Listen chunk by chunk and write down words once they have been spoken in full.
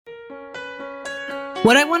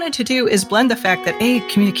What I wanted to do is blend the fact that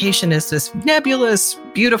communication is this nebulous,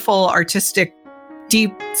 beautiful, artistic,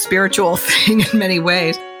 deep, spiritual thing in many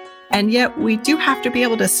ways. And yet we do have to be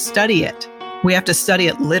able to study it. We have to study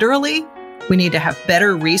it literally. We need to have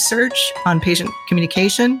better research on patient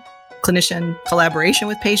communication, clinician collaboration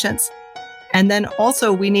with patients. And then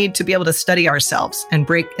also we need to be able to study ourselves and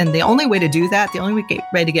the only way to do that, the only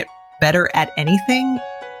way to get better at anything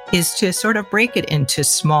is to sort of break it into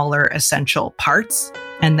smaller essential parts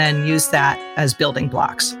and then use that as building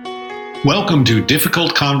blocks. Welcome to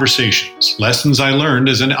Difficult Conversations, Lessons I Learned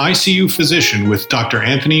as an ICU Physician with Dr.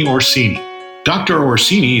 Anthony Orsini. Dr.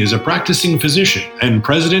 Orsini is a practicing physician and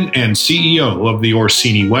president and CEO of the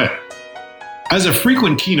Orsini Way. As a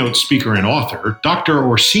frequent keynote speaker and author, Dr.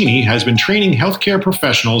 Orsini has been training healthcare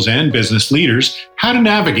professionals and business leaders how to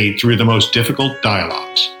navigate through the most difficult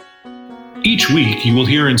dialogues. Each week, you will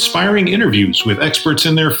hear inspiring interviews with experts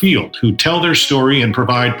in their field who tell their story and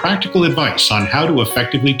provide practical advice on how to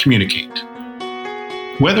effectively communicate.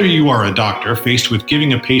 Whether you are a doctor faced with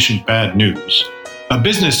giving a patient bad news, a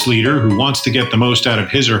business leader who wants to get the most out of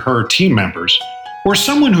his or her team members, or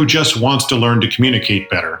someone who just wants to learn to communicate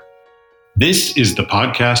better, this is the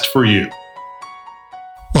podcast for you.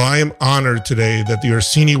 Well, I am honored today that the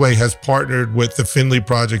Orsini Way has partnered with the Finley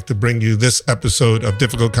Project to bring you this episode of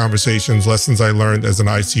Difficult Conversations, Lessons I Learned as an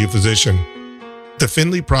ICU Physician. The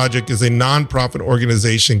Finley Project is a nonprofit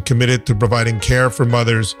organization committed to providing care for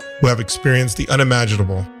mothers who have experienced the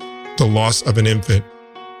unimaginable, the loss of an infant.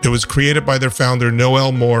 It was created by their founder,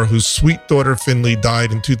 Noelle Moore, whose sweet daughter Finley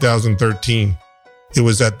died in 2013. It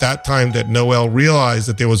was at that time that Noelle realized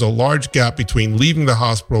that there was a large gap between leaving the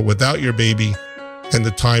hospital without your baby and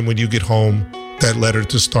the time when you get home that led her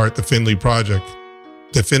to start the Finley Project.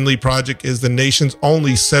 The Finley Project is the nation's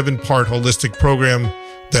only 7-part holistic program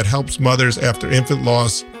that helps mothers after infant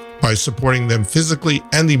loss by supporting them physically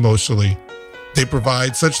and emotionally. They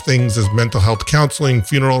provide such things as mental health counseling,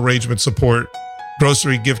 funeral arrangement support,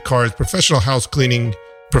 grocery gift cards, professional house cleaning,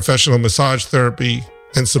 professional massage therapy,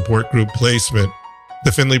 and support group placement.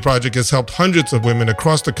 The Finley Project has helped hundreds of women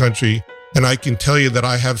across the country, and I can tell you that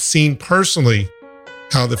I have seen personally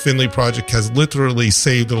how the Finley Project has literally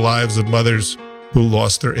saved the lives of mothers who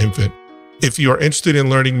lost their infant. If you are interested in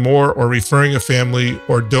learning more or referring a family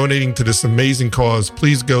or donating to this amazing cause,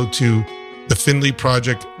 please go to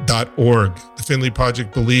thefinleyproject.org. The Finley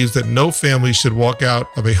Project believes that no family should walk out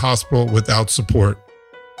of a hospital without support.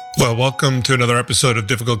 Well, welcome to another episode of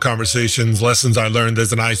Difficult Conversations, Lessons I Learned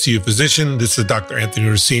as an ICU Physician. This is Dr. Anthony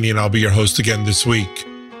Orsini, and I'll be your host again this week.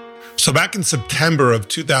 So back in September of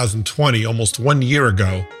 2020, almost 1 year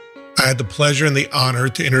ago, I had the pleasure and the honor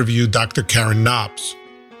to interview Dr. Karen Knops.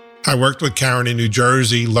 I worked with Karen in New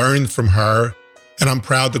Jersey, learned from her, and I'm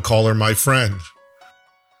proud to call her my friend.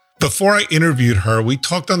 Before I interviewed her, we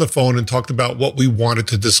talked on the phone and talked about what we wanted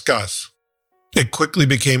to discuss. It quickly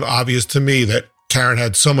became obvious to me that Karen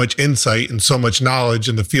had so much insight and so much knowledge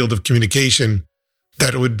in the field of communication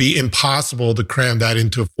that it would be impossible to cram that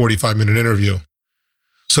into a 45-minute interview.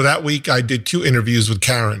 So that week, I did 2 interviews with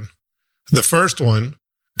Karen. The first one,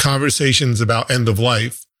 Conversations About End of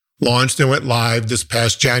Life, launched and went live this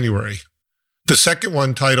past January. The second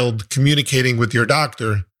one, titled Communicating with Your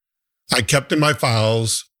Doctor, I kept in my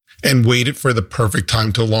files and waited for the perfect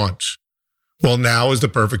time to launch. Well, now is the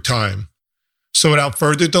perfect time. So without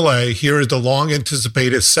further delay, here is the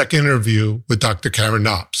long-anticipated second interview with Dr. Karen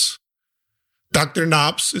Knops. Dr.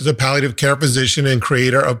 Knops is a palliative care physician and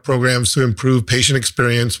creator of programs to improve patient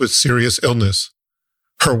experience with serious illness.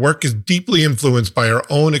 Her work is deeply influenced by her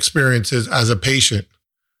own experiences as a patient.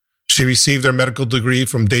 She received her medical degree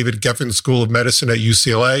from David Geffen School of Medicine at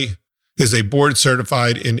UCLA, is a board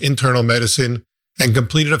certified in internal medicine, and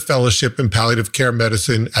completed a fellowship in palliative care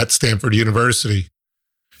medicine at Stanford University.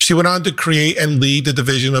 She went on to create and lead the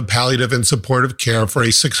division of palliative and supportive care for a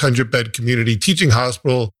 600-bed community teaching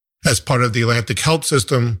hospital as part of the Atlantic Health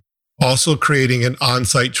System, also creating an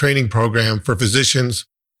on-site training program for physicians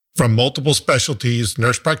from multiple specialties,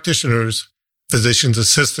 nurse practitioners, physician's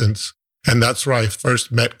assistants. And that's where I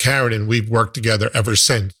first met Karen, and we've worked together ever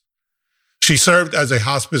since. She served as a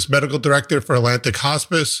hospice medical director for Atlantic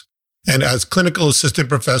Hospice and as clinical assistant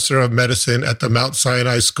professor of medicine at the Mount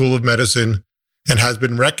Sinai School of Medicine, and has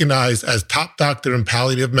been recognized as top doctor in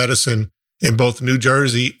palliative medicine in both New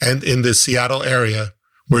Jersey and in the Seattle area,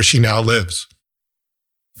 where she now lives.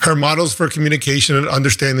 Her models for communication and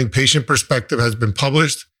understanding patient perspective has been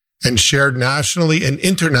published and shared nationally and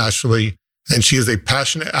internationally, and she is a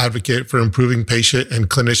passionate advocate for improving patient and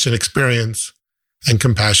clinician experience and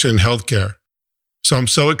compassion in healthcare. So I'm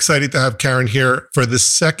so excited to have Karen here for the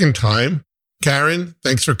second time Karen,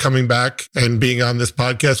 thanks for coming back and being on this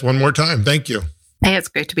podcast one more time. Thank you. Hey, it's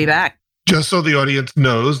great to be back. Just so the audience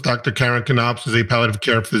knows, Dr. Karen Knops is a palliative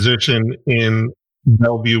care physician in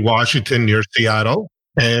Bellevue, Washington, near Seattle.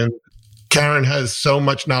 And Karen has so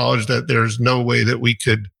much knowledge that there's no way that we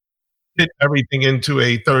could fit everything into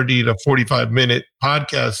a 30 to 45-minute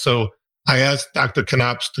podcast. So I asked Dr.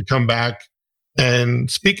 Knops to come back and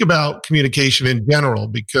speak about communication in general,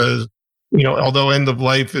 because, although end of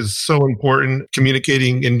life is so important,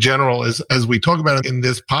 communicating in general, as we talk about in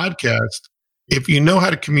this podcast, if you know how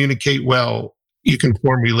to communicate well, you can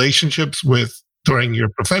form relationships during your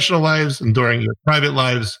professional lives and during your private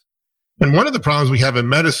lives. And one of the problems we have in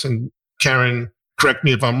medicine, Karen, correct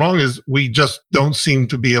me if I'm wrong, is we just don't seem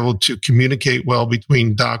to be able to communicate well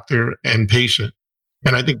between doctor and patient.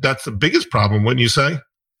 And I think that's the biggest problem, wouldn't you say?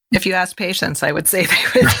 If you ask patients, I would say they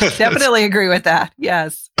would definitely agree with that.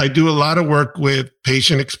 Yes. I do a lot of work with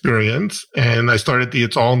patient experience, and I started the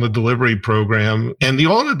It's All in the Delivery program. And the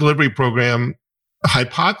All in the Delivery program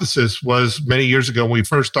hypothesis was many years ago when we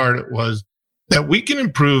first started was that we can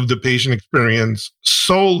improve the patient experience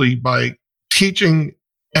solely by teaching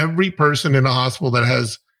every person in a hospital that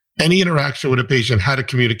has any interaction with a patient how to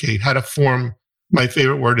communicate, how to form, my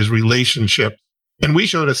favorite word is relationship. And we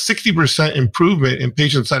showed a 60% improvement in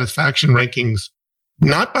patient satisfaction rankings,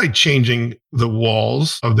 not by changing the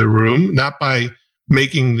walls of the room, not by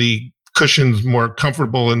making the cushions more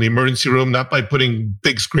comfortable in the emergency room, not by putting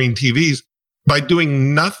big screen TVs, by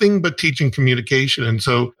doing nothing but teaching communication. And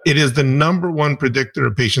so it is the number one predictor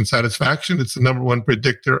of patient satisfaction. It's the number one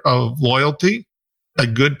predictor of loyalty. A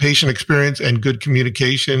good patient experience and good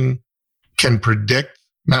communication can predict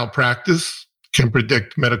malpractice, can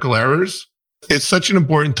predict medical errors. It's such an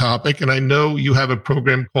important topic. And I know you have a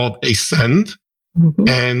program called Ascend. Mm-hmm.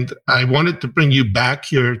 And I wanted to bring you back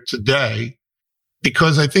here today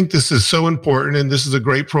because I think this is so important. And this is a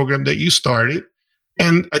great program that you started.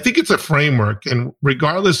 And I think it's a framework. And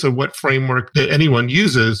regardless of what framework that anyone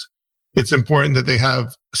uses, it's important that they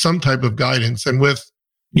have some type of guidance. And with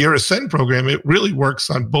your Ascend program, it really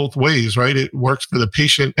works on both ways, right? It works for the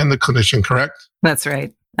patient and the clinician, correct? That's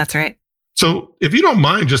right. That's right. So if you don't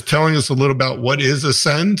mind just telling us a little about what is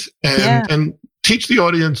Ascend and teach the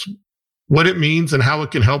audience what it means and how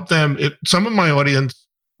it can help them. Some of my audience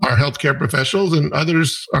are healthcare professionals and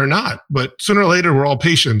others are not, but sooner or later, we're all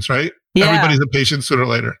patients, right? Yeah. Everybody's a patient sooner or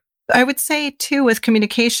later. I would say too, with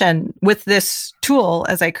communication, with this tool,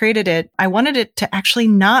 as I created it, I wanted it to actually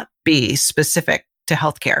not be specific to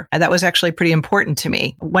healthcare. And that was actually pretty important to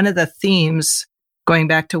me. One of the themes, going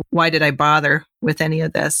back to why did I bother with any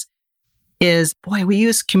of this, is, boy, we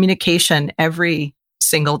use communication every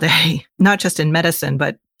single day, not just in medicine,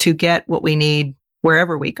 but to get what we need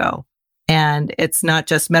wherever we go. And it's not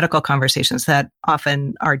just medical conversations that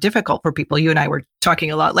often are difficult for people. You and I were talking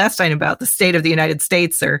a lot last time about the state of the United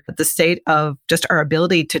States, or the state of just our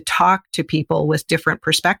ability to talk to people with different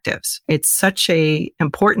perspectives. It's such an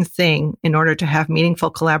important thing in order to have meaningful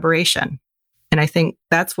collaboration. And I think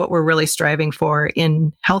that's what we're really striving for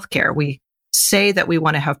in healthcare. We say that we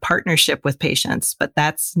want to have partnership with patients, but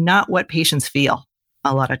that's not what patients feel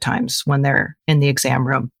a lot of times when they're in the exam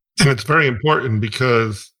room. And it's very important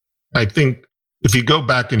because I think if you go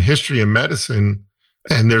back in history in medicine,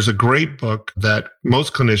 and there's a great book that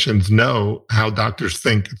most clinicians know, How Doctors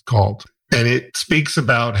Think, it's called. And it speaks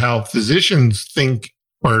about how physicians think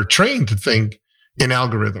or are trained to think in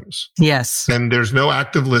algorithms. Yes. And there's no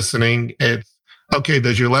active listening. It's, okay,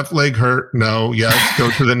 does your left leg hurt? No. Yes. Go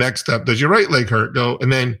to the next step. Does your right leg hurt? No.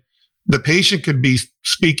 And then the patient could be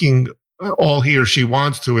speaking all he or she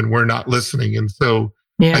wants to, and we're not listening. And so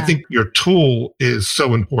I think your tool is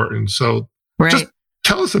so important. So just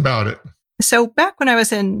tell us about it. So back when I was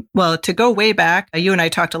to go way back, you and I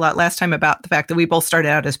talked a lot last time about the fact that we both started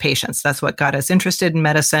out as patients. That's what got us interested in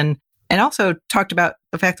medicine. And also talked about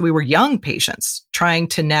the fact that we were young patients trying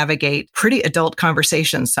to navigate pretty adult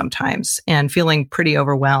conversations sometimes and feeling pretty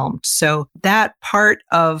overwhelmed. So that part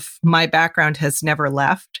of my background has never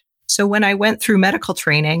left. So when I went through medical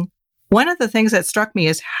training, one of the things that struck me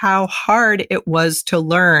is how hard it was to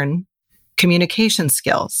learn communication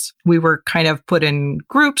skills. We were kind of put in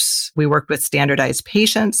groups. We worked with standardized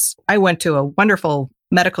patients. I went to a wonderful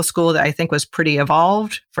medical school that I think was pretty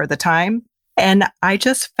evolved for the time. And I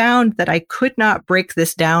just found that I could not break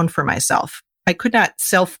this down for myself. I could not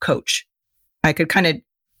self-coach. I could kind of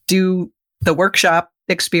do the workshop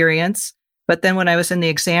experience, but then when I was in the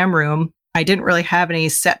exam room, I didn't really have any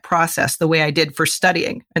set process the way I did for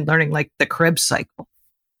studying and learning, like the Krebs cycle.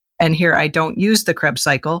 And here I don't use the Krebs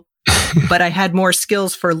cycle, but I had more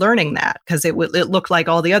skills for learning that because it looked like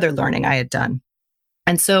all the other learning I had done.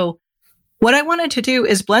 And so What I wanted to do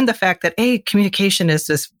is blend the fact that communication is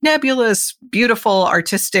this nebulous, beautiful,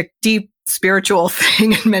 artistic, deep, spiritual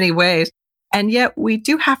thing in many ways. And yet we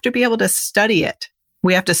do have to be able to study it.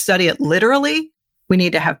 We have to study it literally. We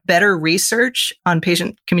need to have better research on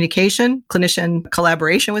patient communication, clinician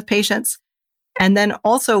collaboration with patients. And then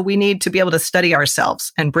also we need to be able to study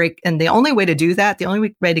ourselves and break. And the only way to do that, the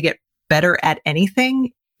only way to get better at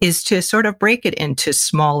anything is to sort of break it into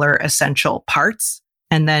smaller essential parts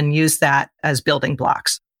and then use that as building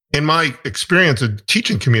blocks. In my experience of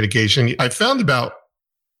teaching communication, I found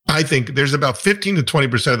I think there's about 15 to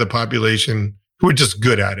 20% of the population who are just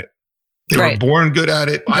good at it. They were born good at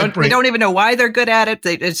it. They don't even know why they're good at it.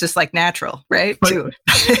 It's just like natural, right?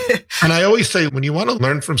 And I always say, when you want to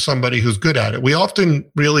learn from somebody who's good at it, we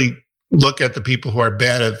often really look at the people who are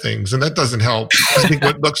bad at things, and that doesn't help. I think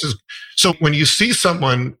what looks is, so when you see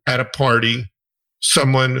someone at a party,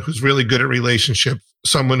 someone who's really good at relationships,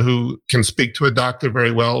 someone who can speak to a doctor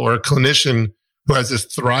very well, or a clinician who has this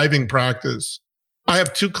thriving practice. I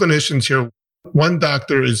have two clinicians here. One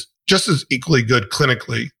doctor is just as equally good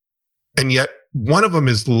clinically, and yet one of them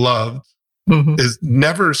is loved, is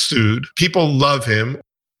never sued. People love him.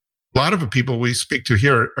 A lot of the people we speak to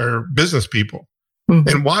here are business people.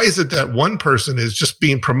 And why is it that one person is just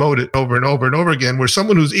being promoted over and over and over again, where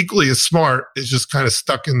someone who's equally as smart is just kind of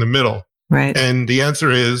stuck in the middle? Right. And the answer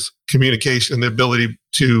is communication, the ability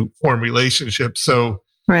to form relationships. So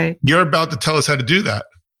you're about to tell us how to do that.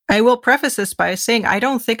 I will preface this by saying, I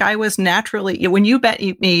don't think I was naturally, when you met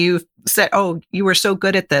me, you said, oh, you were so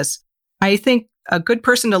good at this. I think a good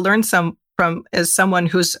person to learn from is someone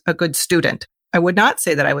who's a good student. I would not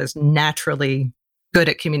say that I was naturally good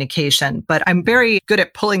at communication, but I'm very good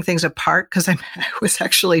at pulling things apart because I was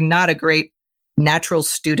actually not a great natural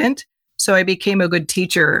student. So I became a good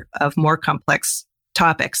teacher of more complex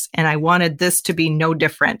topics. And I wanted this to be no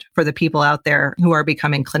different for the people out there who are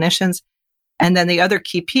becoming clinicians. And then the other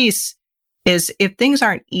key piece is, if things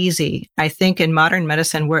aren't easy, I think in modern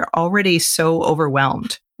medicine, we're already so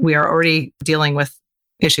overwhelmed. We are already dealing with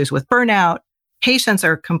issues with burnout. Patients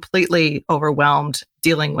are completely overwhelmed,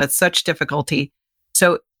 dealing with such difficulty.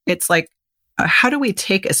 So it's like, how do we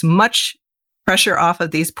take as much pressure off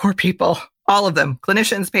of these poor people, all of them,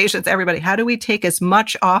 clinicians, patients, everybody? How do we take as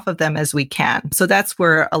much off of them as we can? So that's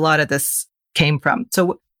where a lot of this came from.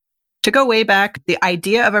 So to go way back, the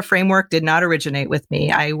idea of a framework did not originate with me.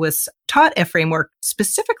 I was taught a framework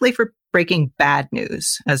specifically for breaking bad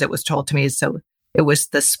news, as it was told to me. So it was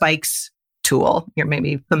the SPIKES tool. You're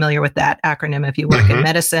maybe familiar with that acronym if you work in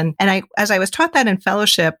medicine. And as I was taught that in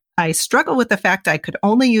fellowship, I struggled with the fact I could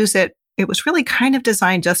only use it. It was really kind of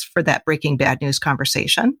designed just for that breaking bad news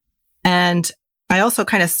conversation. And I also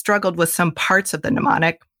kind of struggled with some parts of the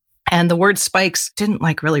mnemonic, and the word spikes didn't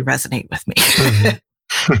really resonate with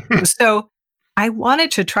me. So I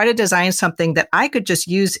wanted to try to design something that I could just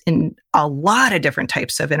use in a lot of different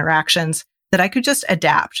types of interactions that I could just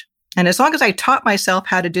adapt. And as long as I taught myself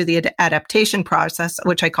how to do the adaptation process,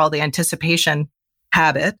 which I call the anticipation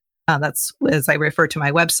habit, that's as I refer to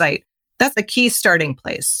my website, that's a key starting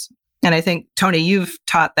place. And I think, Tony, you've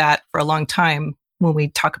taught that for a long time when we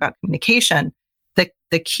talk about communication.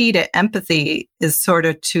 The key to empathy is sort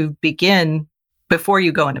of to begin before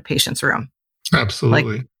you go in a patient's room.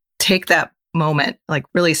 Absolutely. Take that moment,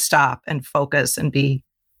 really stop and focus and be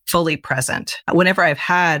fully present. Whenever I've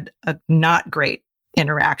had a not great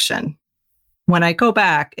interaction, when I go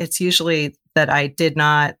back, it's usually that I did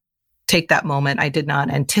not take that moment. I did not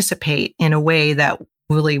anticipate in a way that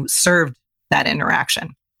really served that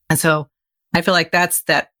interaction. And so I feel like that's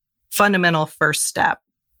that fundamental first step.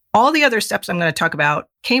 All the other steps I'm going to talk about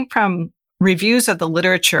came from reviews of the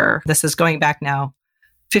literature. This is going back now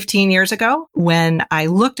 15 years ago, when I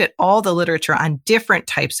looked at all the literature on different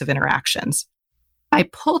types of interactions. I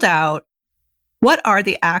pulled out, what are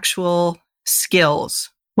the actual skills?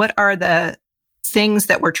 What are the things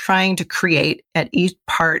that we're trying to create at each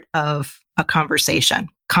part of a conversation,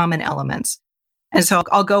 common elements? And so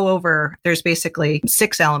I'll go over, there's basically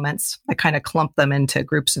 6 elements. I kind of clump them into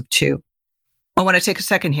groups of 2. I want to take a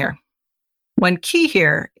second here. One key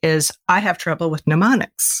here is I have trouble with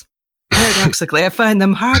mnemonics. Paradoxically, I find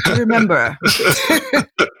them hard to remember.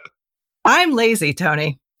 I'm lazy,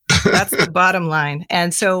 Tony. That's the bottom line.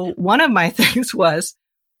 And so one of my things was,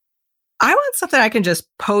 I want something I can just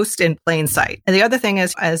post in plain sight. And the other thing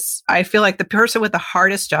is, as I feel like the person with the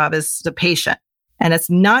hardest job is the patient. And it's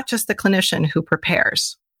not just the clinician who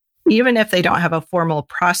prepares. Even if they don't have a formal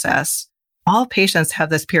process, all patients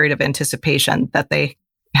have this period of anticipation that they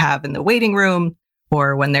have in the waiting room,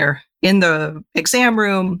 or when they're in the exam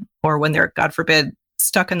room, or when they're, God forbid,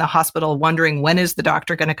 stuck in the hospital wondering, when is the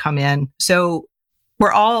doctor going to come in? So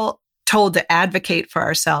we're all told to advocate for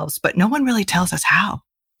ourselves, but no one really tells us how.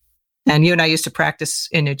 And you and I used to practice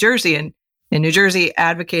in New Jersey, and in New Jersey,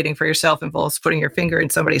 advocating for yourself involves putting your finger in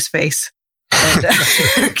somebody's face. And,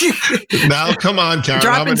 now, come on, Karen.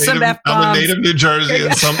 Dropping some F-bombs. I'm a native New Jersey,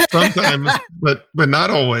 and sometimes, but not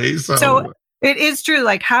always. So it is true.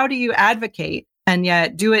 Like, how do you advocate and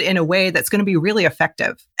yet do it in a way that's going to be really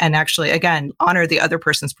effective and actually, again, honor the other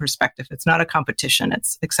person's perspective? It's not a competition,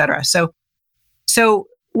 it's et cetera. So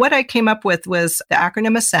what I came up with was the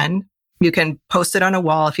acronym ASCEND. You can post it on a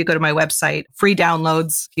wall if you go to my website, free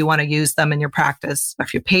downloads if you want to use them in your practice.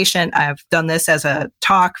 If you're a patient, I've done this as a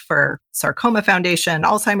talk for Sarcoma Foundation,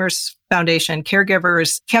 Alzheimer's Foundation,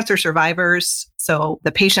 caregivers, cancer survivors. So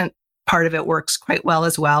the patient part of it works quite well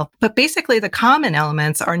as well. But basically the common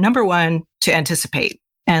elements are, number one, to anticipate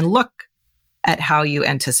and look at how you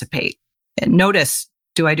anticipate. And notice,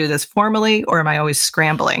 do I do this formally or am I always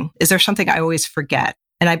scrambling? Is there something I always forget?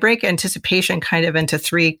 And I break anticipation kind of into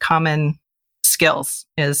three common skills.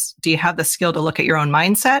 Do you have the skill to look at your own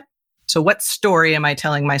mindset? So what story am I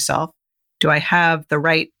telling myself? Do I have the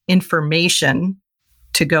right information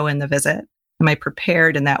to go in the visit? Am I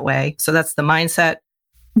prepared in that way? So that's the mindset.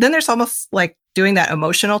 Then there's almost like doing that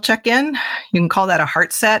emotional check-in. You can call that a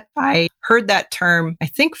heart set. I heard that term, I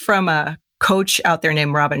think from a coach out there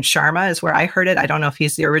named Robin Sharma is where I heard it. I don't know if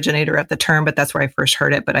he's the originator of the term, but that's where I first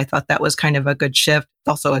heard it. But I thought that was kind of a good shift.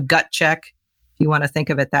 Also a gut check, if you want to think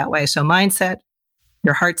of it that way. So mindset,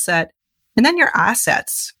 your heart set, and then your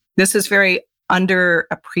assets. This is very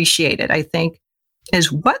underappreciated, I think,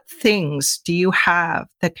 is what things do you have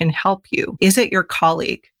that can help you? Is it your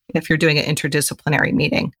colleague? If you're doing an interdisciplinary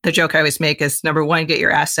meeting, the joke I always make is, number one, get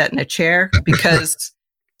your asset in a chair, because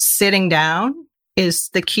sitting down is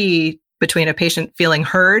the key between a patient feeling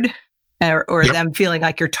heard or Yep. them feeling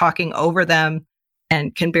like you're talking over them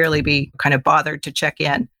and can barely be kind of bothered to check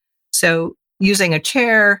in. So using a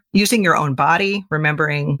chair, using your own body,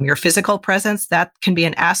 remembering your physical presence, that can be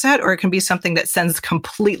an asset, or it can be something that sends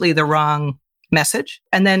completely the wrong message.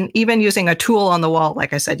 And then even using a tool on the wall,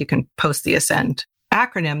 like I said, you can post the ASCEND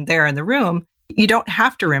acronym there in the room. You don't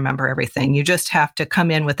have to remember everything. You just have to come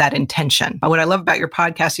in with that intention. What I love about your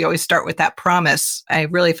podcast, you always start with that promise. I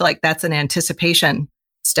really feel like that's an anticipation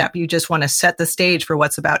step. You just want to set the stage for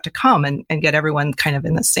what's about to come and get everyone kind of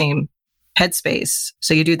in the same headspace.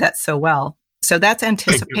 So you do that so well. So that's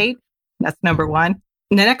anticipate. That's number one.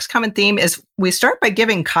 And the next common theme is we start by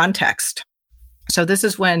giving context. So this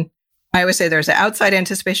is when I always say there's an outside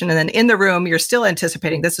anticipation, and then in the room, you're still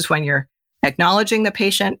anticipating. This is when you're acknowledging the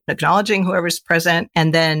patient, acknowledging whoever's present,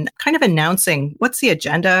 and then kind of announcing what's the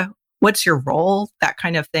agenda, what's your role, that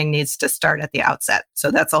kind of thing needs to start at the outset. So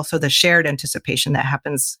that's also the shared anticipation that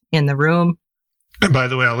happens in the room. And by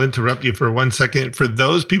the way, I'll interrupt you for 1 second. For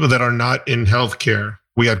those people that are not in healthcare,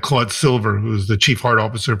 we had Claude Silver, who's the chief heart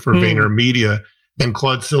officer for VaynerMedia. And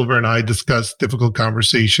Claude Silver and I discussed difficult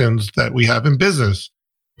conversations that we have in business.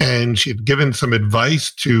 And she had given some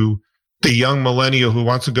advice to the young millennial who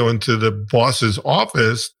wants to go into the boss's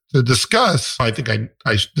office to discuss, I think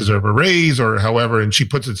I deserve a raise or however, and she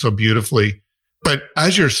puts it so beautifully. But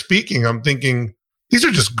as you're speaking, I'm thinking, these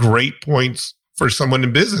are just great points for someone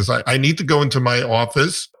in business. I need to go into my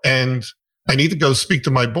office and I need to go speak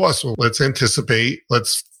to my boss. Well, let's anticipate.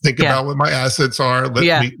 Let's think about what my assets are.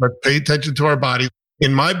 Let's pay attention to our body.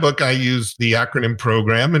 In my book, I use the acronym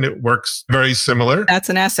program, and it works very similar. That's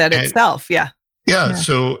an asset itself. Yeah.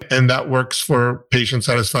 So, and that works for patient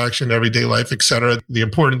satisfaction, everyday life, et cetera. The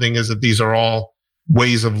important thing is that these are all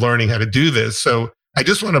ways of learning how to do this. So I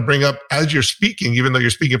just want to bring up, as you're speaking, even though you're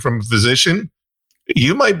speaking from a physician,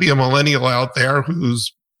 you might be a millennial out there who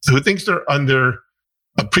thinks they're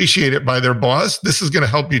underappreciated by their boss. This is going to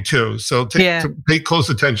help you too. So pay close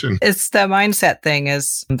attention. It's the mindset thing.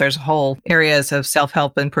 There's whole areas of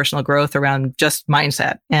self-help and personal growth around just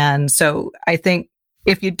mindset. And so I think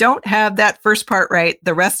if you don't have that first part right,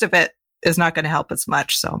 the rest of it is not going to help as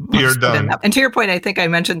much. So you're done. And to your point, I think I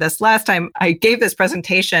mentioned this last time. I gave this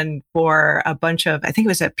presentation for a bunch of, I think it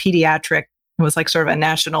was a pediatric, it was like sort of a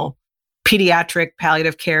national pediatric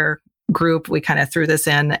palliative care group. We kind of threw this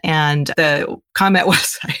in, and the comment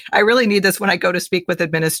was, I really need this when I go to speak with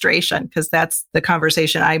administration, because that's the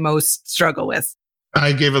conversation I most struggle with.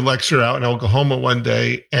 I gave a lecture out in Oklahoma one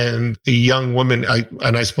day, and a young woman,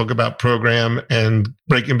 I spoke about program and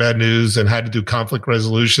Breaking Bad News and how to do conflict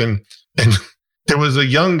resolution. And there was a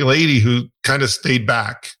young lady who kind of stayed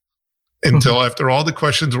back until after all the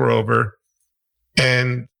questions were over.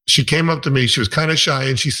 And she came up to me. She was kind of shy,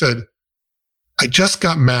 and she said, I just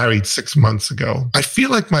got married 6 months ago. I feel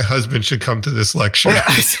like my husband should come to this lecture.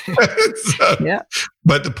 Yeah.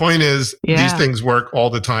 But the point is, these things work all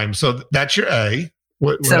the time. So that's your A.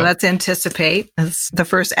 What let's anticipate. That's the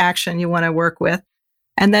first action you want to work with.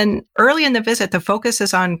 And then early in the visit, the focus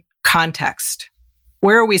is on context.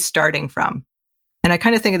 Where are we starting from? And I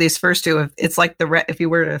kind of think of these first two. It's like if you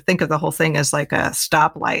were to think of the whole thing as like a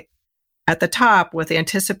stoplight. At the top with the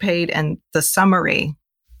anticipate and the summary,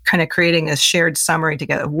 kind of creating a shared summary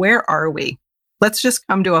together. Where are we? Let's just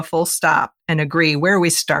come to a full stop and agree. Where are we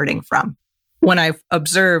starting from? When I've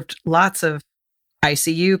observed lots of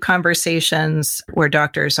ICU conversations where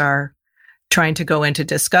doctors are trying to go in to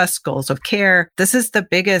discuss goals of care, this is the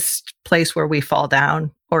biggest place where we fall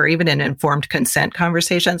down, or even in informed consent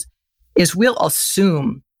conversations, is we'll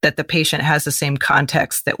assume that the patient has the same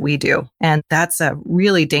context that we do. And that's a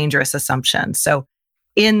really dangerous assumption. So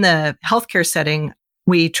in the healthcare setting,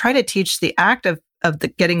 we try to teach the act of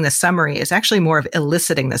getting the summary is actually more of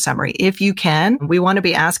eliciting the summary. If you can, we want to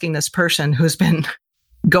be asking this person who's been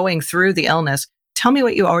going through the illness, tell me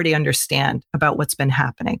what you already understand about what's been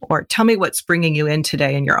happening, or tell me what's bringing you in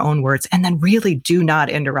today in your own words, and then really do not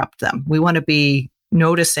interrupt them. We want to be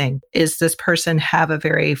noticing, is this person have a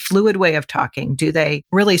very fluid way of talking? Do they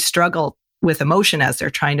really struggle with emotion as they're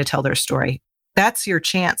trying to tell their story? That's your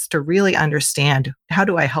chance to really understand, how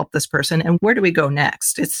do I help this person and where do we go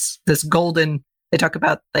next? It's this they talk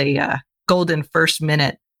about the golden first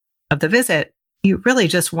minute of the visit. You really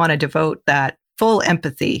just want to devote that full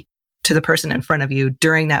empathy to the person in front of you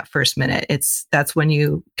during that first minute. That's when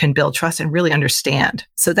you can build trust and really understand.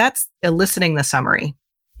 So that's eliciting the summary.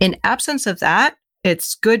 In absence of that,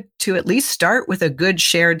 it's good to at least start with a good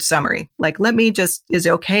shared summary. Like, is it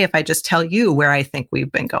okay if I just tell you where I think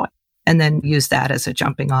we've been going? And then use that as a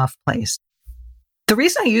jumping off place. The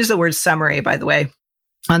reason I use the word summary, by the way,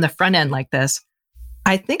 on the front end like this,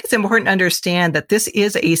 I think it's important to understand that this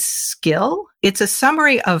is a skill. It's a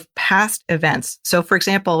summary of past events. So for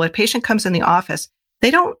example, when a patient comes in the office, they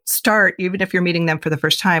don't start, even if you're meeting them for the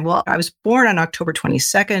first time, well, I was born on October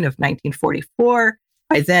 22nd of 1944.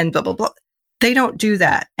 I then blah, blah, blah. They don't do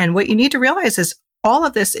that. And what you need to realize is all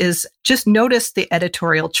of this is just notice the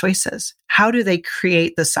editorial choices. How do they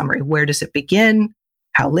create the summary? Where does it begin?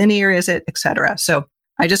 How linear is it, et cetera? So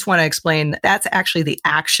I just want to explain that's actually the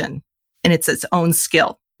action, and it's its own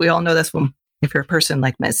skill. We all know this if you're a person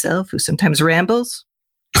like myself who sometimes rambles.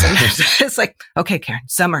 Sometimes it's like, okay, Karen,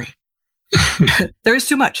 summary. There's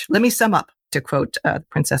too much. Let me sum up, to quote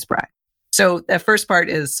Princess Bride. So the first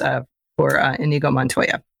part is for Inigo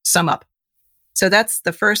Montoya, sum up. So that's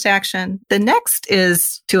the first action. The next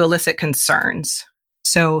is to elicit concerns.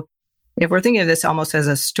 So if we're thinking of this almost as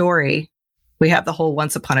a story, we have the whole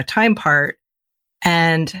once upon a time part.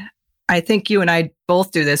 And I think you and I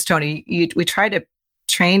both do this, Tony. We try to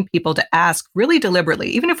train people to ask really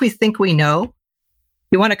deliberately, even if we think we know,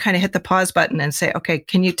 you want to kind of hit the pause button and say, okay,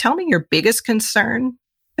 can you tell me your biggest concern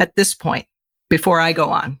at this point before I go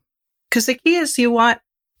on? Because the key is you want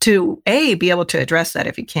to A, be able to address that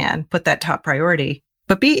if you can, put that top priority.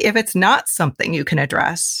 But B, if it's not something you can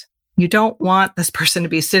address, you don't want this person to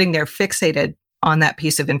be sitting there fixated on that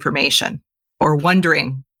piece of information or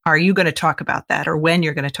wondering, are you going to talk about that or when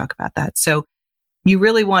you're going to talk about that? So you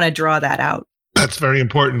really want to draw that out. That's very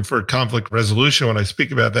important for conflict resolution. When I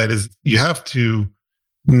speak about that is you have to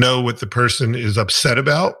know what the person is upset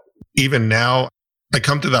about. Even now, I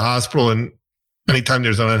come to the hospital and anytime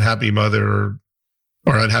there's an unhappy mother or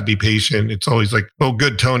unhappy patient, it's always like, oh,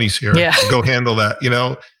 good, Tony's here. Yeah. Go handle that,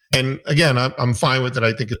 And again, I'm fine with it.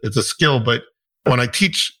 I think it's a skill. But when I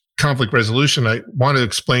teach conflict resolution, I want to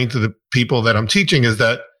explain to the people that I'm teaching is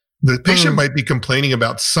that the patient might be complaining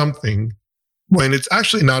about something when it's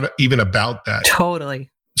actually not even about that. Totally.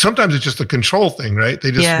 Sometimes it's just a control thing, right? They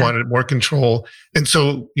just wanted more control. And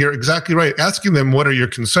so you're exactly right. Asking them, what are your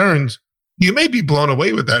concerns? You may be blown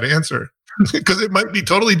away with that answer. Because it might be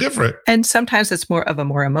totally different. And sometimes it's more of a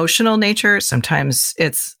more emotional nature. Sometimes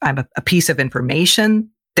I'm a piece of information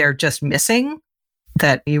they're just missing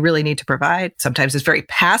that you really need to provide. Sometimes it's very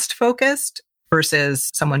past focused versus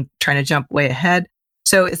someone trying to jump way ahead.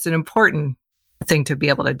 So it's an important thing to be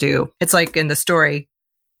able to do. It's like in the story,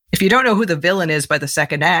 if you don't know who the villain is by the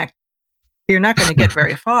second act, you're not going to get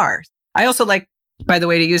very far. I also like, by the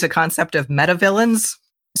way, to use a concept of meta villains.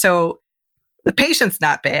 So the patient's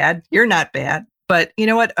not bad. You're not bad. But you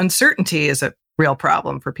know what? Uncertainty is a real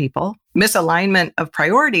problem for people. Misalignment of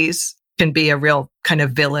priorities can be a real kind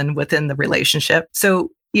of villain within the relationship. So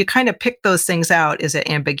you kind of pick those things out. Is it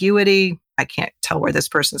ambiguity? I can't tell where this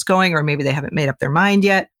person's going, or maybe they haven't made up their mind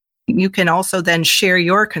yet. You can also then share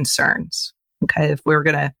your concerns. Okay. If we're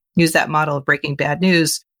going to use that model of breaking bad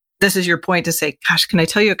news. This is your point to say, gosh, can I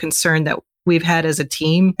tell you a concern that we've had as a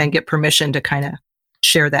team, and get permission to kind of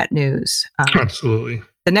share that news? Absolutely.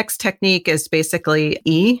 The next technique is basically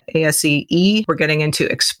ASE. We're getting into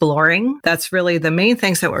exploring. That's really the main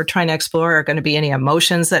things that we're trying to explore are going to be any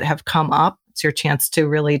emotions that have come up. It's your chance to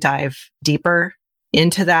really dive deeper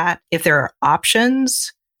into that. If there are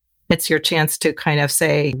options, it's your chance to kind of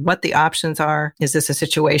say what the options are. Is this a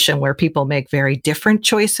situation where people make very different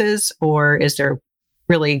choices, or is there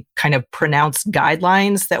really kind of pronounced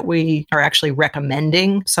guidelines that we are actually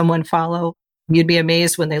recommending someone follow? You'd be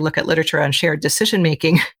amazed when they look at literature on shared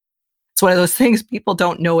decision-making. It's one of those things people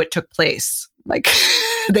don't know it took place. Like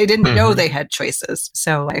they didn't know they had choices.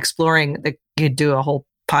 So exploring, you'd do a whole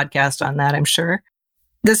podcast on that, I'm sure.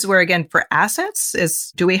 This is where, again, for assets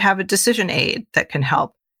is, do we have a decision aid that can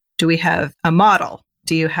help? Do we have a model?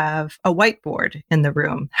 Do you have a whiteboard in the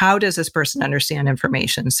room? How does this person understand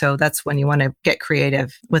information? So that's when you want to get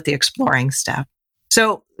creative with the exploring step.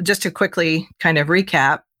 So just to quickly kind of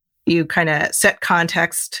recap, you kind of set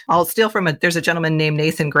context. I'll steal from there's a gentleman named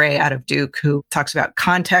Nathan Gray out of Duke who talks about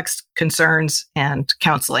context, concerns, and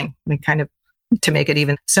counseling. We kind of, to make it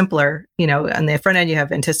even simpler, on the front end, you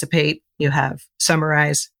have anticipate, you have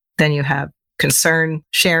summarize, then you have concern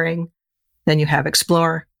sharing, then you have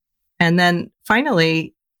explore. And then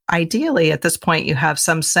finally, ideally at this point, you have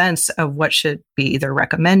some sense of what should be either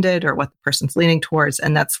recommended or what the person's leaning towards.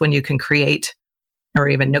 And that's when you can create or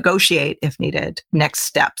even negotiate, if needed, next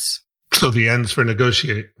steps. So the N's for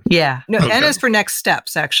negotiate. Yeah. No, okay. N is for next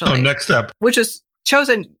steps, actually. Oh, next step. Which is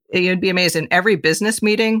chosen, you'd be amazed, in every business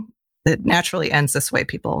meeting, it naturally ends this way,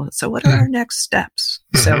 people. So what are our next steps?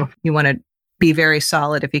 So you want to be very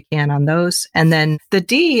solid if you can on those. And then the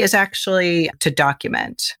D is actually to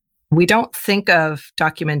document. We don't think of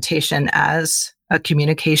documentation as a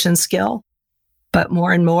communication skill, but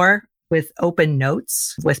more and more with open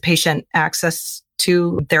notes, with patient access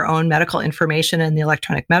to their own medical information in the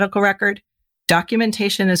electronic medical record,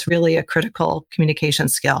 documentation is really a critical communication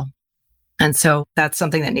skill. And so that's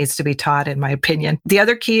something that needs to be taught, in my opinion. The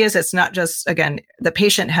other key is it's not just, again, the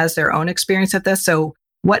patient has their own experience of this. So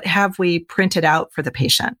what have we printed out for the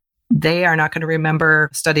patient? They are not going to remember.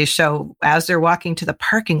 Studies show as they're walking to the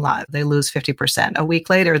parking lot, they lose 50%. A week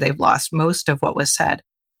later, they've lost most of what was said.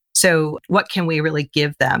 So what can we really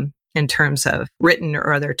give them in terms of written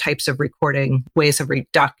or other types of recording, ways of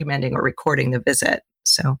documenting or recording the visit?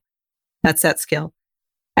 So that's that skill.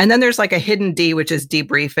 And then there's like a hidden D, which is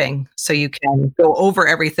debriefing. So you can go over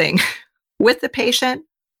everything with the patient.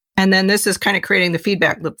 And then this is kind of creating the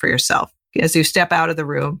feedback loop for yourself. As you step out of the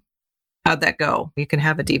room, how'd that go? You can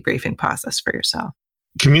have a debriefing process for yourself.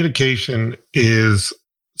 Communication is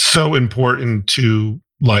so important to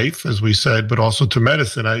life, as we said, but also to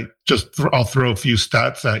medicine. I'll throw a few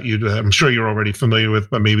stats at you that I'm sure you're already familiar with,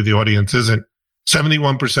 but maybe the audience isn't.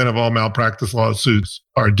 71% of all malpractice lawsuits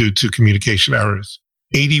are due to communication errors.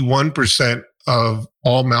 81% of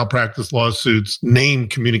all malpractice lawsuits name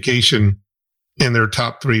communication in their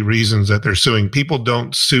top 3 reasons that they're suing. People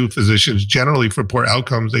don't sue physicians generally for poor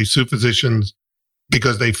outcomes. They sue physicians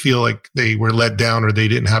because they feel like they were let down or they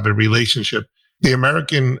didn't have a relationship. The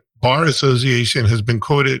American Bar Association has been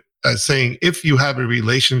quoted as saying, if you have a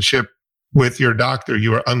relationship with your doctor,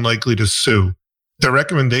 you are unlikely to sue. The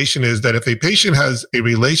recommendation is that if a patient has a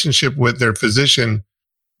relationship with their physician,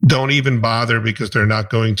 don't even bother because they're not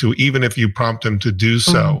going to, even if you prompt them to do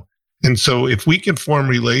so. And so if we can form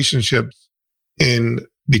relationships in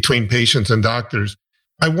between patients and doctors,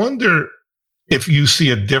 I wonder if you see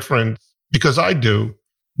a difference, because I do.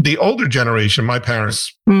 The older generation, my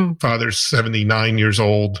parents, father's 79 years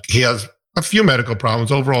old. He has a few medical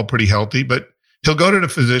problems, overall pretty healthy, but he'll go to the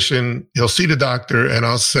physician, he'll see the doctor, and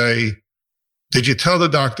I'll say, did you tell the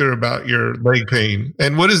doctor about your leg pain?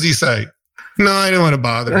 And what does he say? No, I don't want to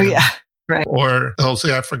bother him. Yeah, right. Or he'll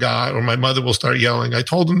say, I forgot. Or my mother will start yelling. I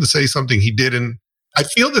told him to say something he didn't. I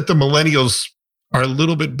feel that the millennials are a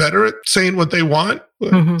little bit better at saying what they want.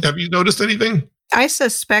 Have you noticed anything? I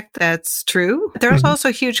suspect that's true. There's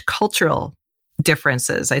also huge cultural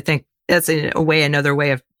differences. I think that's another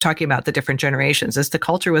way of talking about the different generations is the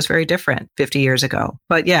culture was very different 50 years ago.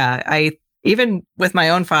 But yeah, even with my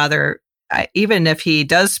own father, even if he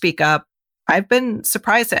does speak up, I've been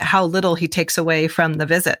surprised at how little he takes away from the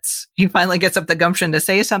visits. He finally gets up the gumption to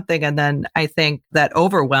say something. And then I think that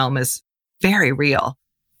overwhelm is very real.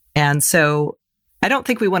 And so I don't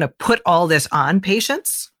think we want to put all this on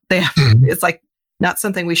patients. It's like not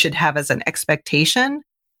something we should have as an expectation,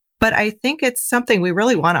 but I think it's something we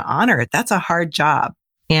really want to honor. That's a hard job.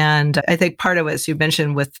 And I think part of it, as you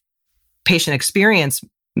mentioned with patient experience,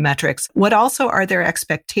 metrics. What also are their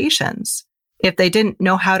expectations? If they didn't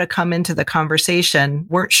know how to come into the conversation,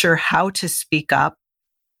 weren't sure how to speak up,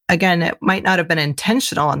 again, it might not have been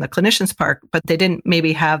intentional on the clinician's part, but they didn't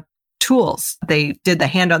maybe have tools. They did the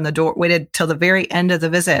hand on the door, waited till the very end of the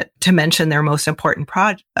visit to mention their most important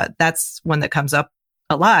project. That's one that comes up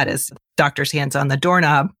a lot is doctor's hands on the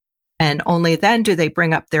doorknob. And only then do they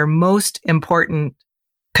bring up their most important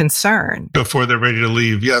concern. Before they're ready to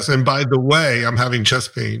leave. Yes. And by the way, I'm having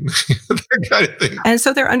chest pain. That kind of thing. And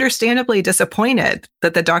so they're understandably disappointed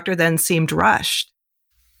that the doctor then seemed rushed.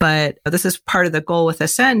 But this is part of the goal with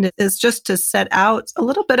Ascend is just to set out a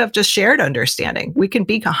little bit of just shared understanding. We can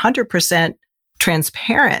be 100%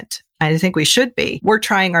 transparent. I think we should be. We're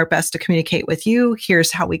trying our best to communicate with you.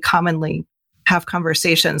 Here's how we commonly have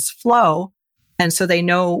conversations flow. And so they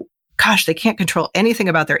know, gosh, they can't control anything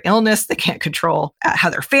about their illness. They can't control how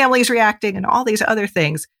their family's reacting and all these other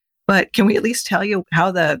things. But can we at least tell you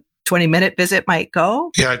how the 20-minute visit might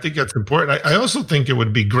go? Yeah, I think that's important. I also think it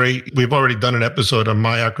would be great. We've already done an episode on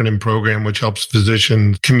my acronym program, which helps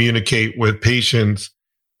physicians communicate with patients.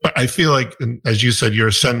 But I feel like, as you said, your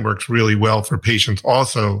Ascend works really well for patients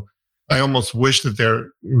also. I almost wish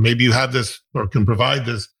that maybe you have this or can provide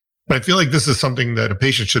this, but I feel like this is something that a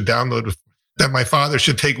patient should download, that my father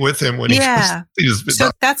should take with him when he goes.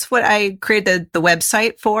 So that's what I created the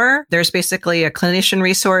website for. There's basically a clinician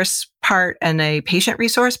resource part and a patient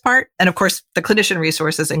resource part. And of course, the clinician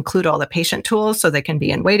resources include all the patient tools so they can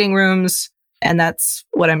be in waiting rooms. And that's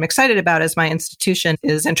what I'm excited about as my institution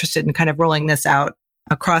is interested in kind of rolling this out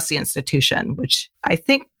across the institution, which I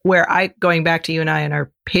think going back to you and I and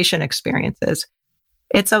our patient experiences,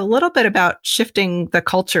 it's a little bit about shifting the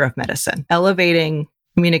culture of medicine, elevating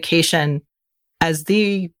communication as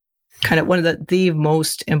the kind of one of the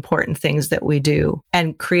most important things that we do,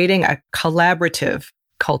 and creating a collaborative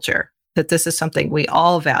culture that this is something we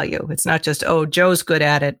all value. It's not just, oh, Joe's good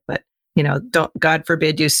at it, but God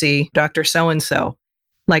forbid you see Dr. So-and-so.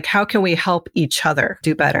 Like, how can we help each other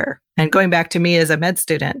do better? And going back to me as a med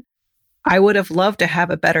student, I would have loved to have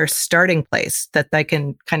a better starting place that I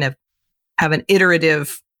can kind of have an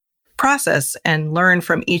iterative process and learn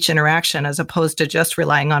from each interaction as opposed to just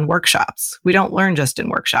relying on workshops. We don't learn just in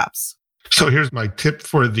workshops. So here's my tip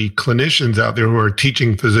for the clinicians out there who are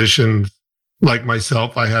teaching physicians like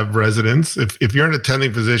myself. I have residents. If you're an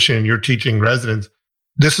attending physician and you're teaching residents,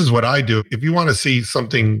 this is what I do. If you want to see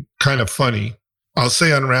something kind of funny, I'll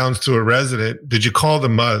say on rounds to a resident, did you call the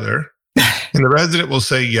mother? And the resident will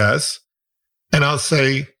say yes. And I'll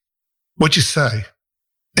say, what'd you say?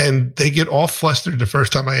 And they get all flustered the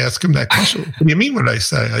first time I ask them that question. What do you mean what did I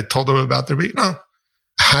say? I told them about their baby. No.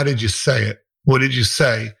 How did you say it? What did you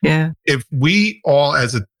say? Yeah. If we all,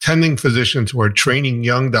 as attending physicians who are training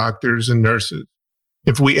young doctors and nurses,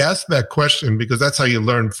 if we ask that question, because that's how you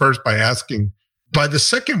learn first by asking, by the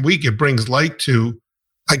second week, it brings light to,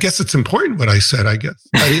 I guess it's important what I said, I guess.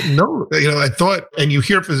 I didn't know. I thought, and you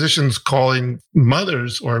hear physicians calling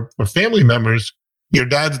mothers or family members, your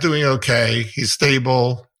dad's doing okay. He's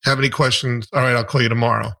stable. Have any questions? All right, I'll call you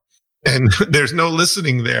tomorrow. And there's no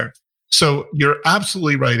listening there. So you're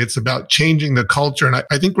absolutely right. It's about changing the culture. And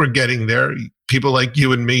I think we're getting there. People like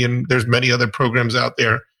you and me, and there's many other programs out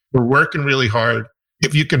there. We're working really hard.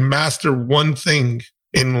 If you can master one thing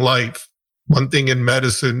in life, one thing in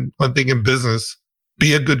medicine, one thing in business,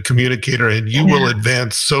 be a good communicator and you will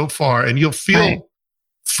advance so far and you'll feel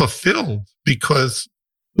fulfilled, because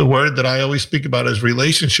the word that I always speak about is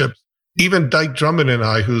relationships. Even Dyke Drummond and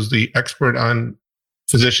I, who's the expert on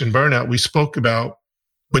physician burnout, we spoke about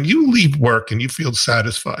when you leave work and you feel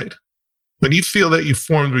satisfied, when you feel that you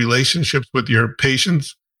formed relationships with your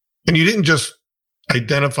patients and you didn't just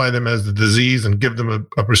identify them as the disease and give them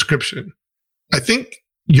a prescription, I think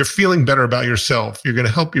you're feeling better about yourself. You're going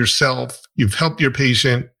to help yourself. You've helped your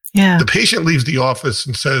patient. Yeah. The patient leaves the office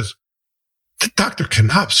and says, Dr.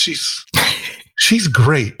 Knopp, she's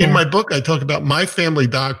great. In my book, I talk about my family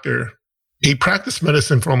doctor. He practiced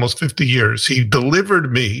medicine for almost 50 years. He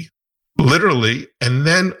delivered me, literally. And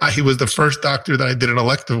then he was the first doctor that I did an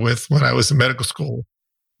elective with when I was in medical school.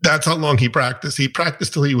 That's how long he practiced. He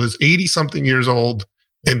practiced till he was 80-something years old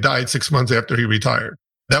and died 6 months after he retired.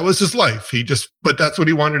 That was his life. But that's what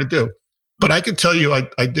he wanted to do. But I can tell you,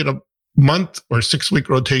 I did a month or 6-week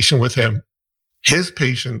rotation with him. His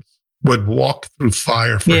patients would walk through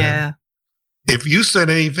fire for him. If you said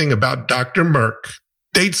anything about Dr. Merck,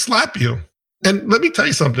 they'd slap you. And let me tell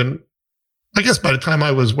you something. I guess by the time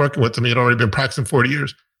I was working with him, he had already been practicing 40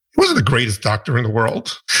 years. He wasn't the greatest doctor in the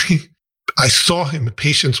world. I saw him. The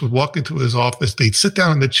patients would walk into his office. They'd sit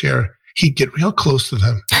down in the chair. He'd get real close to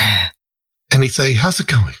them. And he'd say, how's it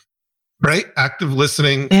going? right? Active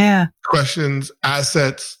listening, questions,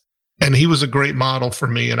 assets. And he was a great model for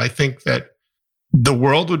me. And I think that the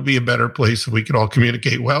world would be a better place if we could all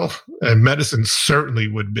communicate well, and medicine certainly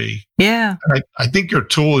would be. Yeah. I think your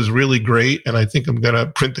tool is really great, and I think I'm going to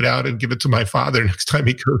print it out and give it to my father next time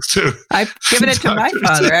he goes to. I've given it to my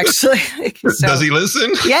father, actually. So, does he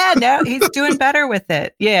listen? Yeah, no, he's doing better with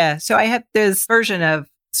it. Yeah. So I have this version of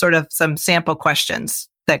sort of some sample questions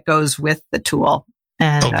that goes with the tool.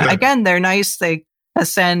 And again, they're nice. They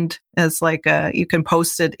ascend as like you can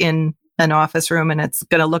post it in an office room and it's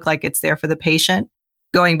going to look like it's there for the patient.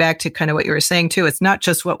 Going back to kind of what you were saying too, it's not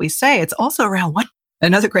just what we say, it's also around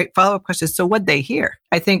another great follow-up question is, so what'd they hear?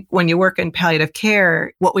 I think when you work in palliative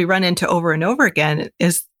care, what we run into over and over again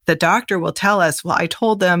is the doctor will tell us, well, I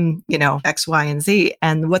told them, X, Y, and Z,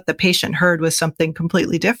 and what the patient heard was something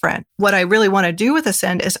completely different. What I really want to do with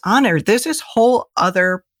Ascend is honor. There's this whole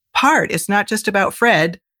other part. It's not just about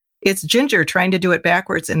Fred. It's Ginger trying to do it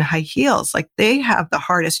backwards in high heels. Like, they have the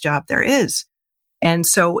hardest job there is. And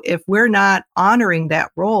so if we're not honoring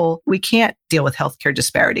that role, we can't deal with healthcare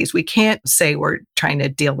disparities. We can't say we're trying to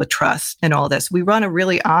deal with trust and all this. We want to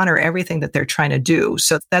really honor everything that they're trying to do.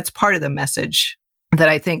 So that's part of the message that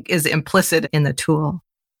I think is implicit in the tool.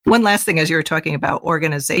 One last thing, as you were talking about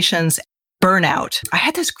organizations, burnout. I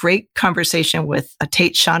had this great conversation with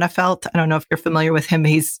Tate Schoenfeld. I don't know if you're familiar with him.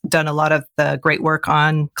 He's done a lot of the great work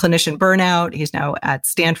on clinician burnout. He's now at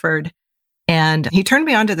Stanford. And he turned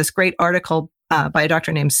me on to this great article by a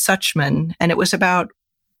doctor named Suchman. And it was about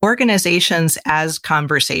organizations as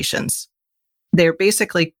conversations. They're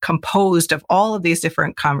basically composed of all of these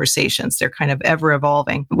different conversations. They're kind of ever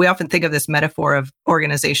evolving. We often think of this metaphor of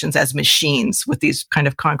organizations as machines with these kind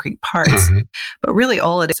of concrete parts. Mm-hmm. But really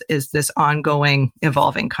all it is this ongoing,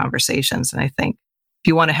 evolving conversations. And I think if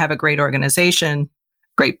you want to have a great organization,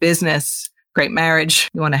 great business, great marriage,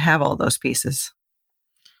 you want to have all those pieces.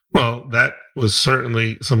 Well, that was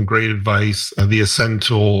certainly some great advice. The Ascend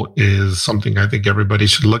tool is something I think everybody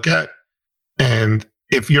should look at. And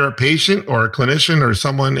if you're a patient or a clinician or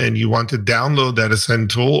someone and you want to download that Ascend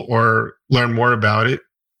tool or learn more about it,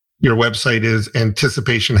 your website is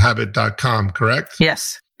anticipationhabit.com, correct?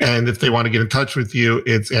 Yes. And if they want to get in touch with you,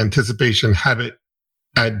 it's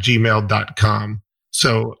anticipationhabit@gmail.com.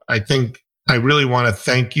 So I think I really want to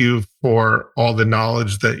thank you for all the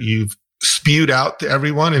knowledge that you've spewed out to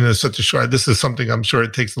everyone in such a short. This is something I'm sure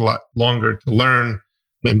it takes a lot longer to learn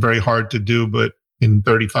and very hard to do, but in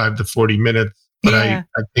 35 to 40 minutes. But I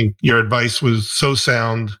think your advice was so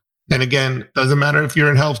sound. And again, it doesn't matter if you're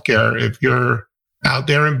in healthcare, if you're out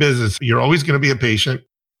there in business, you're always going to be a patient.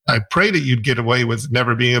 I pray that you'd get away with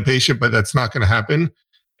never being a patient, but that's not going to happen.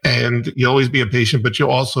 And you'll always be a patient, but you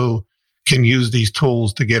also can use these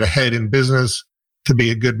tools to get ahead in business, to be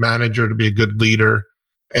a good manager, to be a good leader,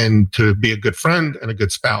 and to be a good friend and a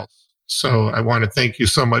good spouse. So I want to thank you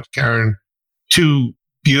so much, Karen. 2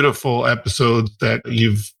 beautiful episodes that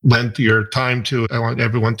you've lent your time to. I want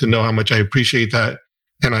everyone to know how much I appreciate that.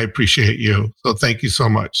 And I appreciate you. So thank you so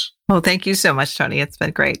much. Well, thank you so much, Tony. It's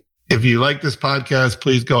been great. If you like this podcast,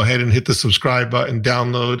 please go ahead and hit the subscribe button,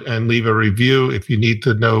 download, and leave a review. If you need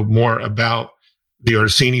to know more about the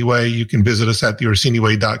Orsini Way, you can visit us at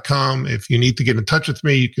theorsiniway.com. If you need to get in touch with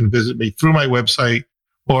me, you can visit me through my website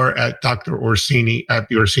or at Dr. Orsini at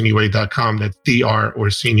theorsiniway.com. That's Dr.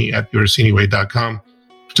 Orsini at theorsiniway.com.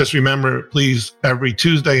 Just remember, please, every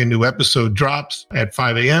Tuesday, a new episode drops at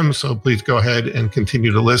 5 a.m. So please go ahead and continue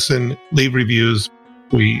to listen, leave reviews.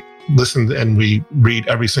 We listen and we read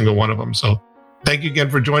every single one of them. So thank you again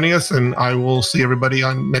for joining us. And I will see everybody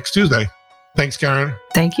on next Tuesday. Thanks, Karen.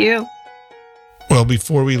 Thank you. Well,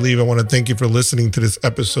 before we leave, I want to thank you for listening to this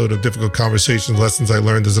episode of Difficult Conversations, Lessons I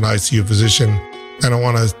Learned as an ICU Physician. And I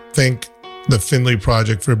want to thank the Finley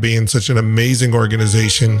Project for being such an amazing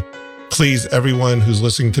organization. Please, everyone who's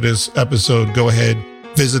listening to this episode, go ahead,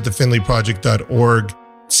 visit thefinleyproject.org,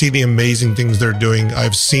 see the amazing things they're doing.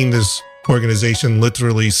 I've seen this organization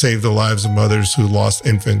literally save the lives of mothers who lost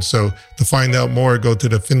infants. So to find out more, go to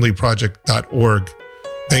thefinleyproject.org.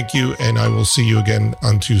 Thank you, and I will see you again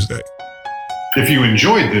on Tuesday. If you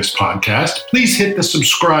enjoyed this podcast, please hit the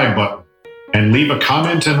subscribe button and leave a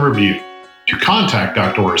comment and review. To contact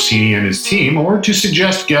Dr. Orsini and his team or to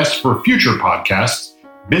suggest guests for future podcasts,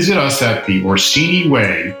 visit us at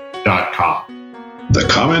theorsiniway.com. The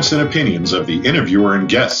comments and opinions of the interviewer and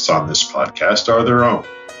guests on this podcast are their own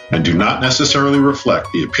and do not necessarily reflect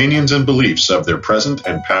the opinions and beliefs of their present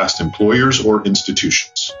and past employers or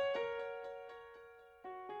institutions.